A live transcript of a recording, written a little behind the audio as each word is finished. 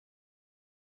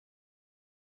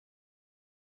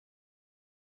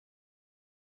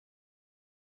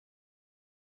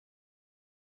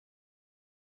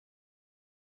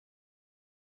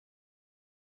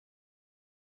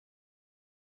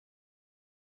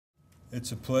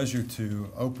It's a pleasure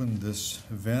to open this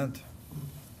event.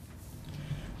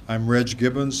 I'm Reg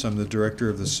Gibbons. I'm the director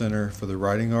of the Center for the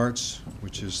Writing Arts,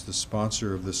 which is the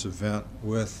sponsor of this event,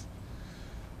 with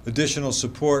additional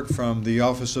support from the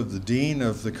Office of the Dean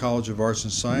of the College of Arts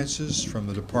and Sciences, from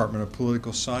the Department of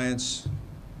Political Science,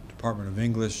 Department of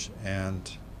English, and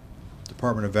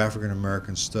Department of African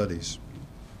American Studies.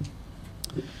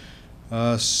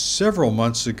 Several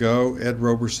months ago, Ed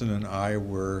Roberson and I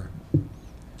were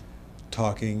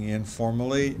talking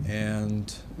informally,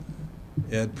 and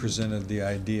Ed presented the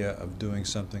idea of doing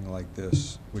something like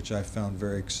this, which I found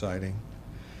very exciting.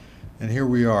 And here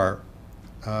we are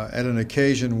at an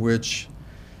occasion which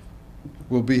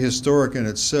will be historic in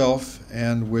itself,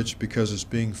 and which, because it's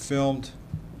being filmed,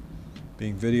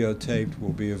 being videotaped, will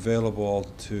be available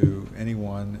to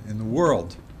anyone in the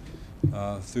world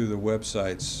through the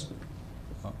websites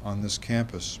on this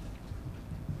campus.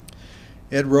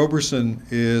 Ed Roberson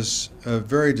is a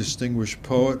very distinguished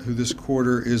poet who this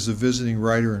quarter is a visiting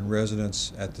writer in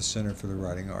residence at the Center for the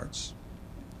Writing Arts.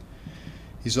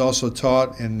 He's also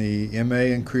taught in the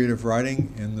MA in Creative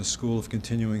Writing in the School of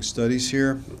Continuing Studies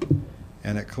here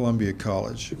and at Columbia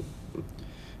College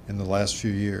in the last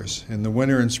few years. In the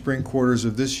winter and spring quarters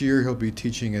of this year, he'll be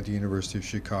teaching at the University of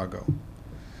Chicago.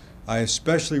 I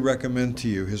especially recommend to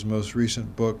you his most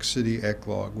recent book, City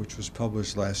Eclogue, which was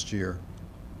published last year.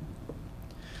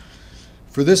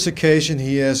 For this occasion,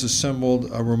 he has assembled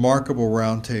a remarkable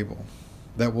roundtable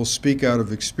that will speak out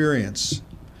of experience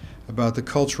about the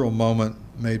cultural moment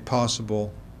made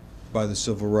possible by the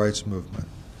civil rights movement.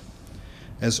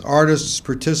 As artists,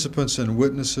 participants, and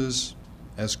witnesses,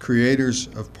 as creators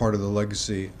of part of the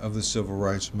legacy of the civil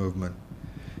rights movement,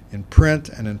 in print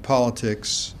and in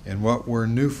politics, in what were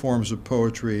new forms of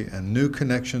poetry and new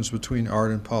connections between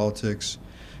art and politics,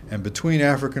 and between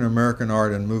African American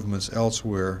art and movements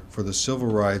elsewhere for the civil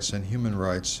rights and human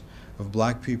rights of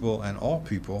black people and all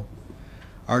people,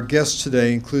 our guests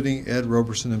today, including Ed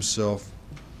Roberson himself,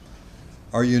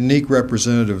 are unique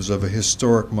representatives of a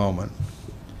historic moment,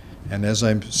 and as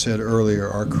I said earlier,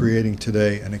 are creating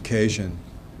today an occasion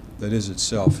that is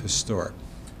itself historic.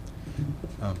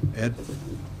 Ed?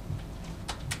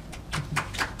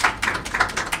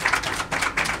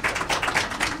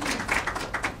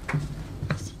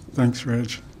 Thanks, Reg.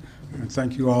 And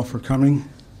thank you all for coming.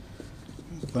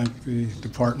 Thank the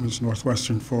departments,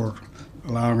 Northwestern, for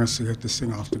allowing us to get this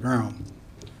thing off the ground.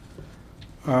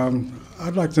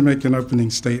 I'd like to make an opening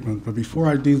statement, but before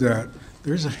I do that,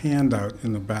 there's a handout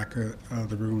in the back of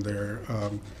the room there.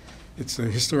 It's a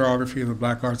historiography of the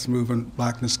Black Arts Movement,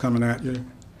 Blackness Coming at You.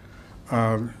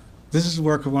 This is the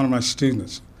work of one of my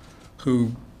students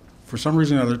who, for some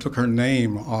reason or other, took her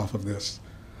name off of this.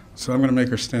 So I'm going to make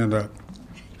her stand up.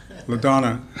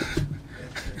 LaDonna,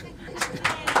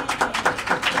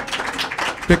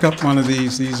 pick up one of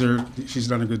these. She's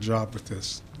done a good job with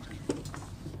this.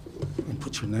 And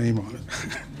put your name on it.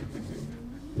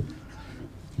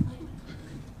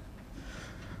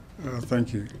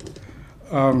 Thank you.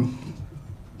 The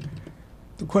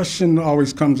question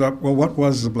always comes up, well, what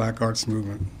was the Black Arts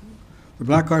Movement? The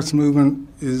Black Arts Movement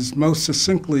is most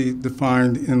succinctly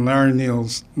defined in Larry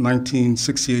Neal's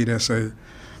 1968 essay,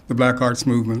 The Black Arts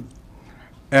Movement,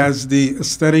 as the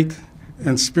aesthetic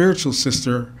and spiritual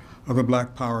sister of the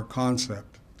Black Power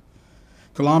concept.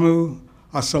 Kalamu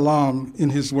Asalam, in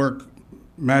his work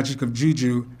Magic of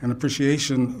Juju, an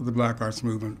appreciation of the Black Arts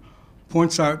Movement,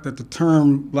 points out that the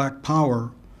term Black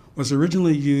Power was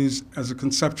originally used as a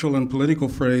conceptual and political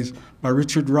phrase by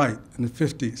Richard Wright in the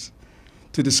 50s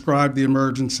to describe the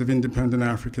emergence of independent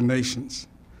African nations.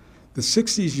 The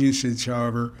 60s usage,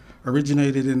 however,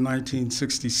 originated in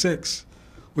 1966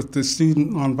 with the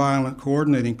Student Nonviolent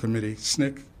Coordinating Committee,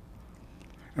 SNCC.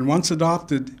 And once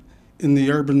adopted in the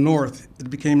urban North, it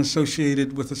became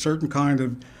associated with a certain kind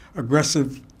of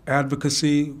aggressive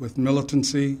advocacy, with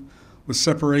militancy, with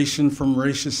separation from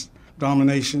racist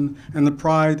domination, and the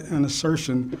pride and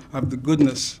assertion of the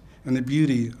goodness and the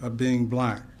beauty of being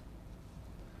black.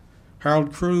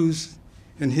 Harold Cruz,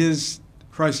 in his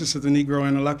Crisis of the Negro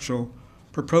Intellectual,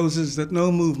 proposes that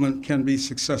no movement can be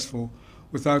successful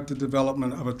without the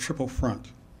development of a triple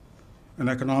front, an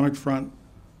economic front,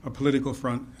 a political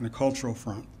front, and a cultural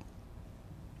front.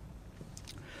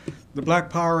 The Black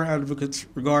Power advocates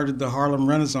regarded the Harlem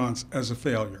Renaissance as a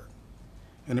failure,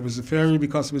 and it was a failure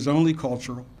because it was only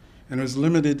cultural, and it was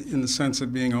limited in the sense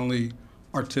of being only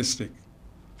artistic.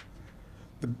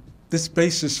 This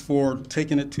basis for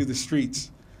taking it to the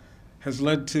streets has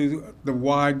led to the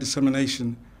wide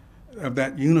dissemination of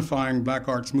that unifying Black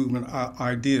Arts Movement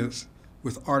ideas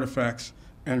with artifacts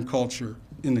and culture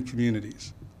in the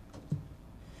communities.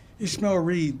 Ishmael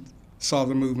Reed saw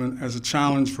the movement as a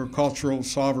challenge for cultural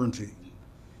sovereignty,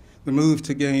 the move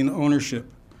to gain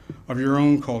ownership of your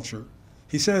own culture.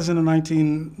 He says in a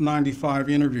 1995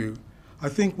 interview, "I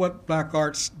think what black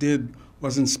arts did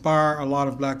was inspire a lot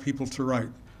of black people to write.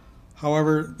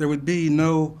 However, there would be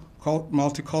no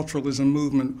multiculturalism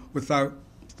movement without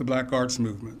the black arts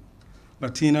movement.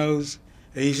 Latinos,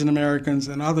 Asian Americans,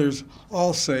 and others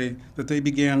all say that they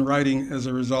began writing as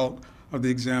a result of the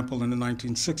example in the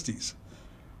 1960s.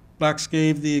 Blacks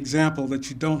gave the example that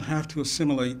you don't have to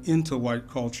assimilate into white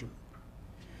culture.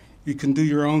 You can do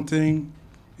your own thing,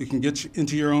 you can get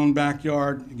into your own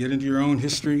backyard, get into your own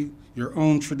history, your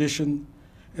own tradition,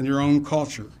 and your own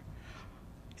culture."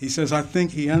 He says,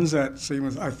 he ends that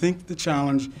statement with, "I think the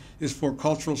challenge is for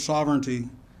cultural sovereignty,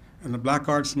 and the black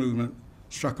arts movement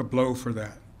struck a blow for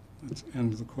that." That's the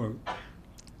end of the quote.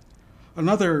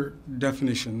 Another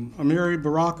definition, Amiri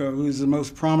Baraka, who is the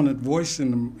most prominent voice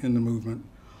in the movement,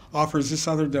 offers this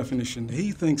other definition.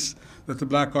 He thinks that the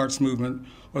black arts movement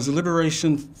was a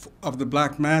liberation of the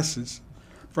black masses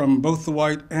from both the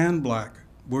white and black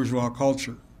bourgeois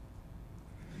culture.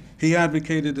 He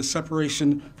advocated a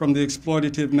separation from the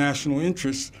exploitative national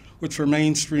interests, which were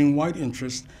mainstream white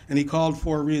interests, and he called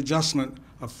for a readjustment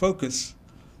of focus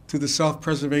to the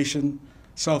self-preservation,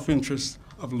 self-interest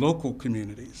of local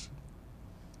communities.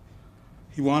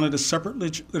 He wanted a separate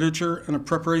literature and a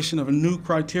preparation of a new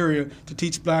criteria to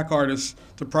teach black artists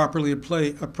to properly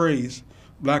appraise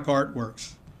black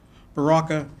artworks.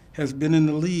 Baraka has been in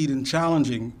the lead in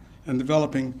challenging and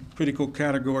developing critical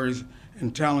categories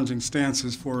and challenging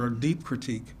stances for a deep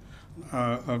critique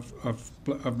of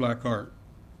black art.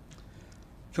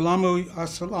 Kalamu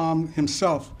Assalam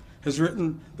himself has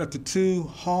written that the two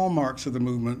hallmarks of the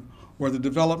movement were the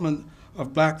development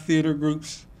of black theater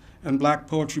groups and black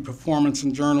poetry performance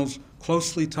in journals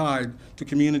closely tied to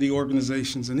community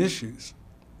organizations and issues.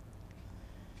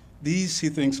 These, he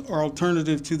thinks, are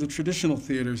alternative to the traditional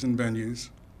theaters and venues,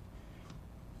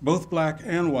 both black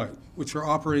and white, which are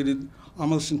operated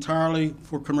almost entirely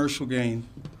for commercial gain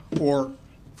or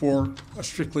for a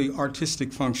strictly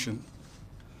artistic function.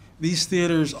 These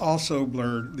theaters also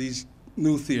blurred, these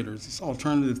new theaters, these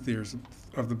alternative theaters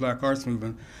of the black arts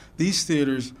movement, these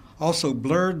theaters also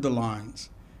blurred the lines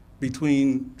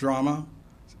between drama,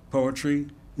 poetry,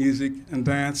 music, and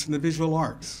dance, and the visual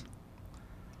arts.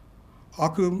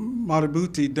 Aku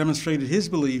Madabuti demonstrated his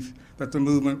belief that the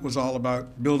movement was all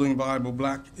about building viable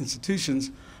black institutions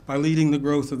by leading the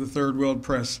growth of the Third World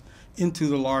Press into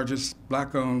the largest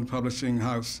black-owned publishing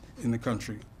house in the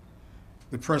country.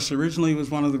 The press originally was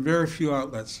one of the very few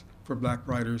outlets for black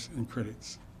writers and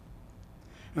critics.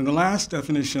 And the last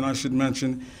definition I should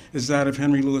mention is that of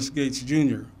Henry Louis Gates,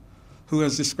 Jr., who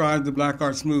has described the black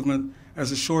arts movement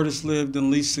as the shortest lived and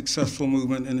least successful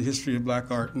movement in the history of black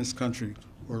art in this country,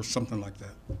 or something like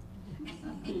that.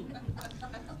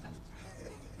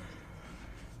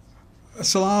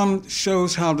 Salam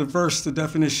shows how diverse the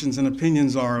definitions and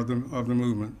opinions are of the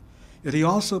movement. Yet he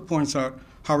also points out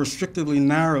how restrictively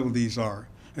narrow these are.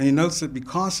 And he notes that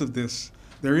because of this,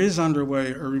 there is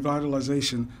underway a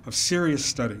revitalization of serious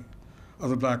study of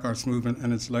the black arts movement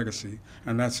and its legacy.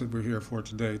 And that's what we're here for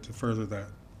today, to further that.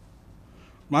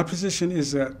 My position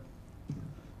is that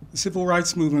the civil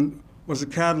rights movement was a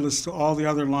catalyst to all the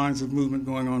other lines of movement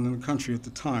going on in the country at the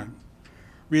time.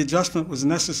 Readjustment was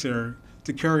necessary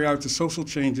to carry out the social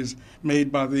changes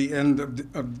made by the end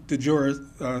of de jure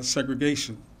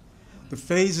segregation. The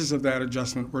phases of that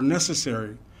adjustment were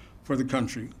necessary for the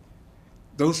country.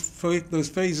 Those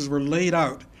phases were laid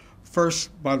out first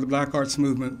by the black arts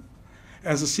movement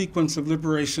as a sequence of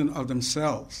liberation of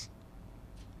themselves.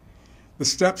 The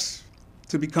steps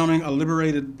to becoming a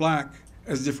liberated black,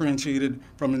 as differentiated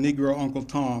from a Negro Uncle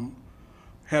Tom,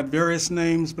 had various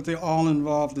names, but they all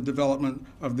involved the development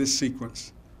of this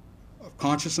sequence of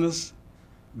consciousness,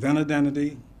 then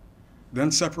identity, then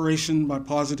separation by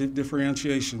positive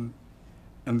differentiation,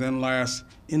 and then last,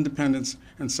 independence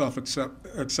and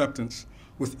self-acceptance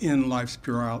within life's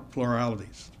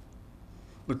pluralities.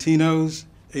 Latinos,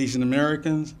 Asian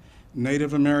Americans,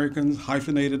 Native Americans,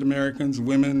 hyphenated Americans,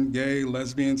 women, gay,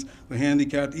 lesbians, the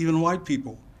handicapped, even white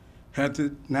people had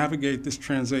to navigate this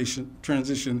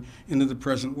transition into the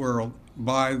present world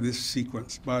by this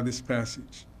sequence, by this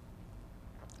passage.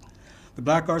 The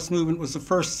black arts movement was the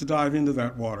first to dive into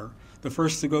that water, the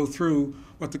first to go through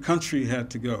what the country had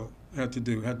to go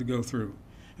through.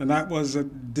 And that was a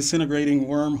disintegrating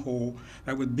wormhole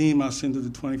that would beam us into the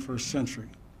 21st century.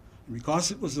 And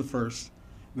because it was the first,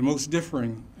 the most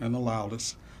differing and the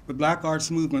loudest, the black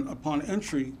arts movement, upon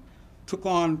entry, took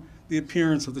on the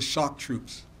appearance of the shock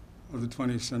troops of the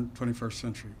 21st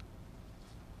century.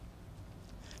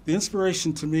 The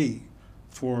inspiration to me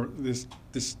for this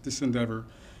endeavor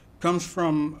comes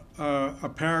from a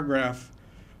paragraph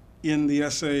in the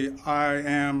essay,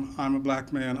 I'm a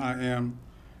Black Man, I Am,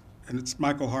 and it's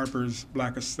Michael Harper's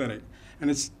Black Aesthetic. And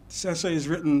this essay is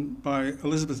written by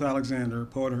Elizabeth Alexander, a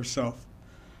poet herself,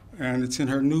 and it's in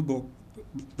her new book,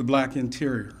 The Black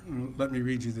Interior. And let me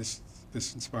read you this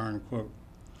inspiring quote.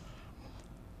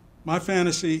 My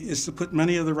fantasy is to put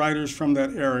many of the writers from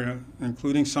that area,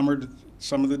 including some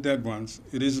of the dead ones,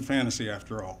 it is a fantasy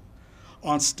after all,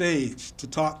 on stage to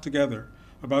talk together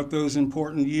about those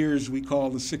important years we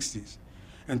call the 60s,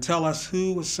 and tell us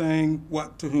who was saying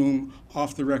what to whom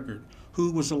off the record,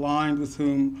 who was aligned with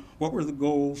whom, what were the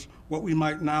goals, what we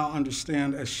might now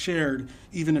understand as shared,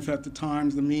 even if at the time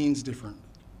the means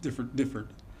differed.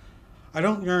 I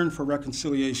don't yearn for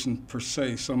reconciliation per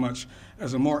se so much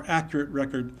as a more accurate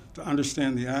record to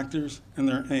understand the actors and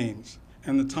their aims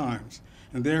and the times,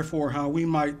 and therefore how we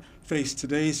might face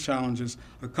today's challenges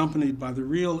accompanied by the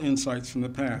real insights from the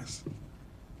past.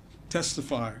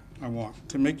 Testify, I want,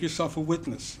 to make yourself a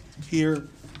witness here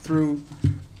through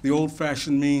the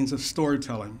old-fashioned means of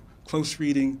storytelling, close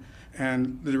reading,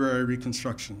 and literary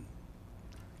reconstruction.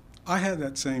 I had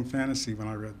that same fantasy when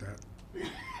I read that.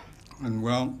 And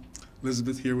well,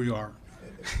 Elizabeth, here we are.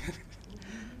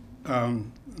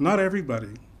 Not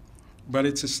everybody, but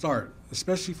it's a start,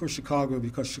 especially for Chicago,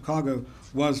 because Chicago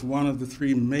was one of the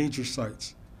three major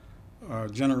sites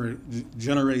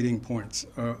generating points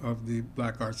of the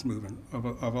Black arts movement,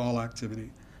 of all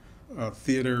activity,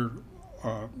 theater,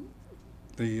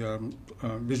 the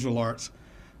visual arts,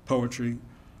 poetry.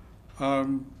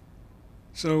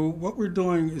 So what we're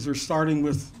doing is we're starting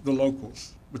with the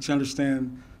locals, which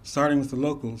understand starting with the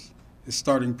locals is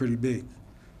starting pretty big.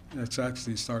 It's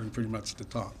actually starting pretty much at the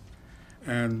top.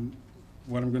 And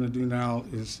what I'm going to do now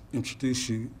is introduce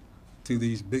you to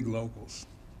these big locals.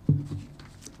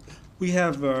 We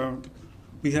have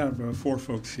four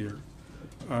folks here.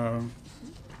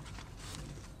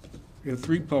 We have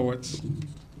three poets.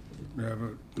 We have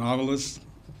a novelist.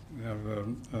 We have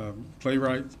a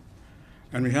playwright.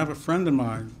 And we have a friend of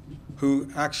mine who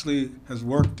actually has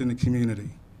worked in the community.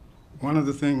 One of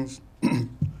the things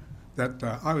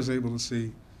that I was able to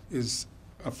see is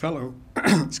a fellow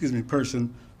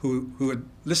person who had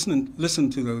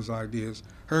listened to those ideas,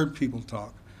 heard people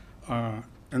talk,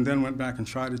 and then went back and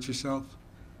tried it yourself.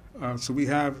 So we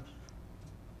have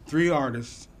three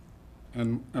artists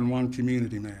and one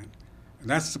community man. And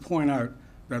that's to point out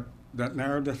that that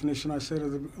narrow definition I said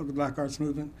of the Black arts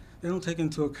movement, they don't take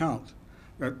into account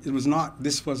that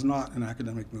this was not an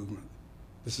academic movement.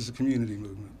 This is a community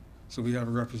movement. So we have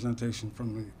a representation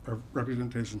from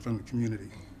the community.